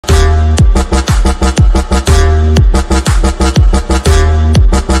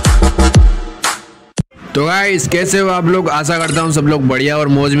तो गाइस कैसे हो आप लोग? आशा करता हूँ सब लोग बढ़िया और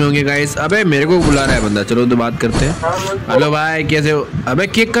मौज में होंगे गाइस। अबे मेरे को बुला रहा है बंदा, चलो तो बात करते हैं। हेलो भाई कैसे हो? अबे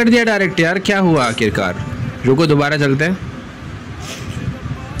केक कट दिया डायरेक्ट यार, क्या हुआ आखिरकार? रुको दोबारा चलते हैं।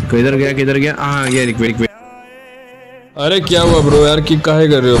 किधर गया? हाँ गया रिक्वेस्ट। अरे क्या हुआ ब्रो यार, किक काहे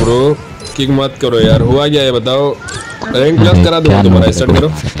कर रहे हो ब्रो? किक मत करो यार, हुआ क्या है बताओ। रैंक प्लस करा दूंगा तुम्हारा, स्टार्ट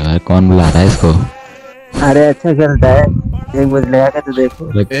करो। यार कौन बुला रहा है इसको? अरे अच्छा खेलता है, एक बज लगा के तो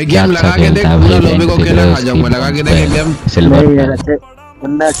देखो। एक गेम लगा के देख, पूरा लॉबी को अकेला खा जाऊंगा। लगा के देख एक गेम। सिल्वर नहीं यार, अच्छे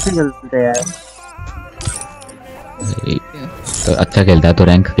बंदा अच्छा खेलता है यार। तो अच्छा खेलता है तो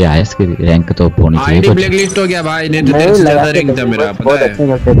रैंक क्या है इसकी? रैंक तो होनी चाहिए। आईडी ब्लैक लिस्ट हो गया भाई, नहीं तो तेरे से ज्यादा रैंक था मेरा, पता है।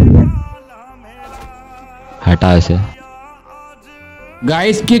 हटा इसे।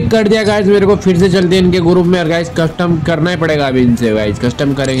 गाइस किक कर दिया गाइस मेरे को। फिर से चलते हैं इनके ग्रुप में। और गाइस कस्टम करना ही पड़ेगा अभी इनसे। गाइस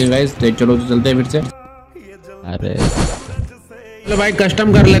कस्टम करेंगे गाइस, चलो तो चलते हैं फिर से। अरे चलो भाई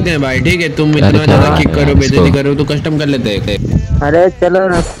कस्टम कर लेते हैं भाई, ठीक है? तुम इतना ज्यादा किक करो, बेइज्जती करो तो कस्टम कर लेते हैं। अरे चलो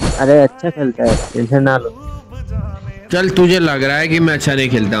ना, अरे अच्छा खेलता है, टेंशन ना लो। चल तुझे लग रहा है कि मैं अच्छा नहीं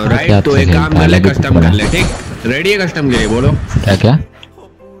खेलता हूँ, राइट? तो एक काम कर ले, कस्टम कर ले, ठीक? रेडी है कस्टम के लिए? बोलो क्या?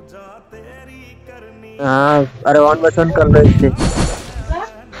 हाँ अरे 1v1 कर लो इससे।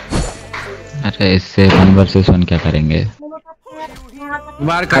 अरे इससे 1v1 क्या करेंगे? एक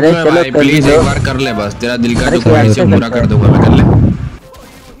बार कर ले भाई प्लीज, एक बार कर ले बस। तेरा दिल का दुख से पूरा कर दूंगा मैं, कर ले।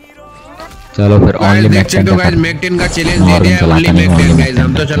 चलो फिर ओनली मैग10 तो गाइस मैग10 का चैलेंज दे दिया है। ओनली मैग10 गाइस,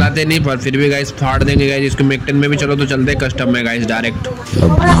 हम तो चलाते नहीं पर फिर भी गाइस फाड़ देंगे गाइस इसको मैग10 में भी। चलो तो चलते हैं कस्टम में गाइस डायरेक्ट।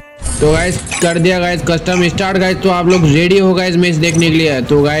 तो गाइस कर दिया गाइस कस्टम स्टार्ट गाइस। तो आप लोग रेडी हो गाइस मैच देखने के लिए?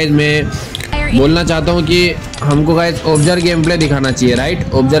 तो गाइस मैं बोलना चाहता हूँ कि हमको गाइस ऑब्जर्व गेम प्ले दिखाना चाहिए, राइट?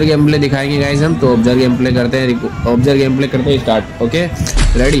 ऑब्जर्व गेम प्ले दिखाएंगे गाइस हम। तो ऑब्जर्व गेम प्ले करते हैं, स्टार्ट। Okay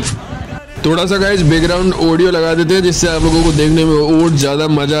ready? थोड़ा सा गाइस बैकग्राउंड ऑडियो लगा देते हैं जिससे आप लोगों को देखने में और ज़्यादा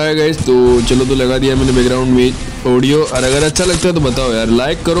मज़ा आएगा गाइस। तो चलो तो लगा दिया मैंने बैकग्राउंड में ऑडियो। और अगर अच्छा लगता है तो बताओ यार,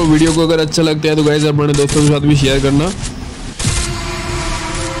 लाइक करो वीडियो को। अगर अच्छा लगता है तो गाइस अपने दोस्तों के साथ भी शेयर करना।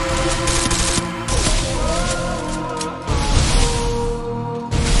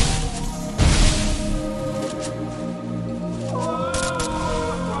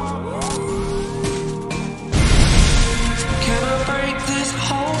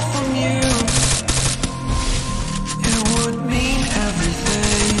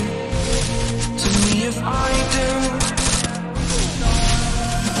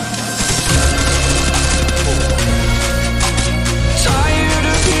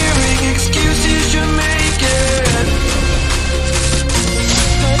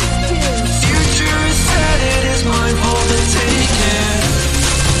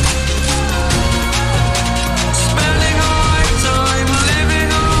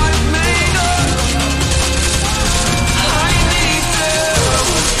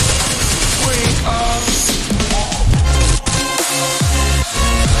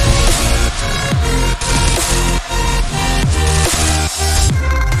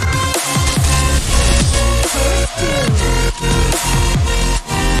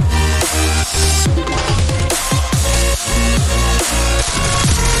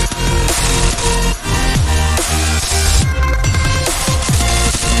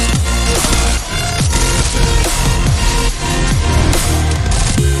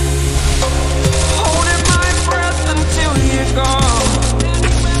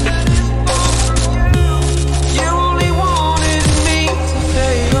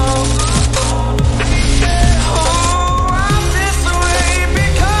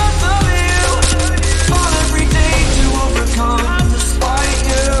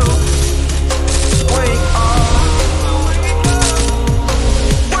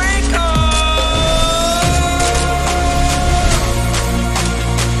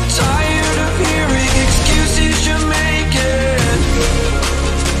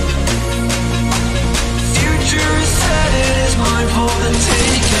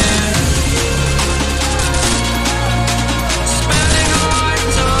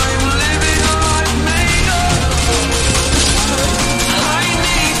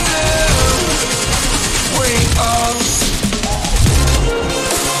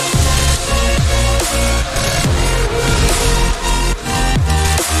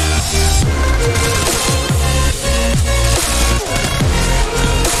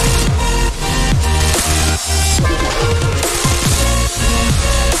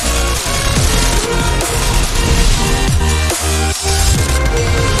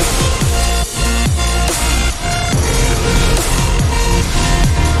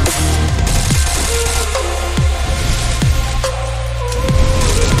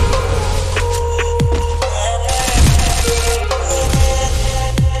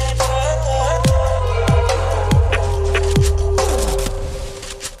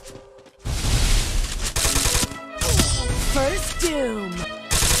 Can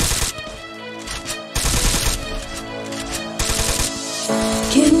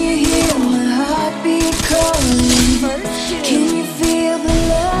you hear my heartbeat calling? Can you feel the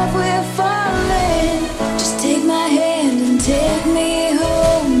love we're falling? Just take my hand and take me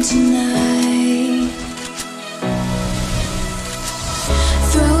home tonight.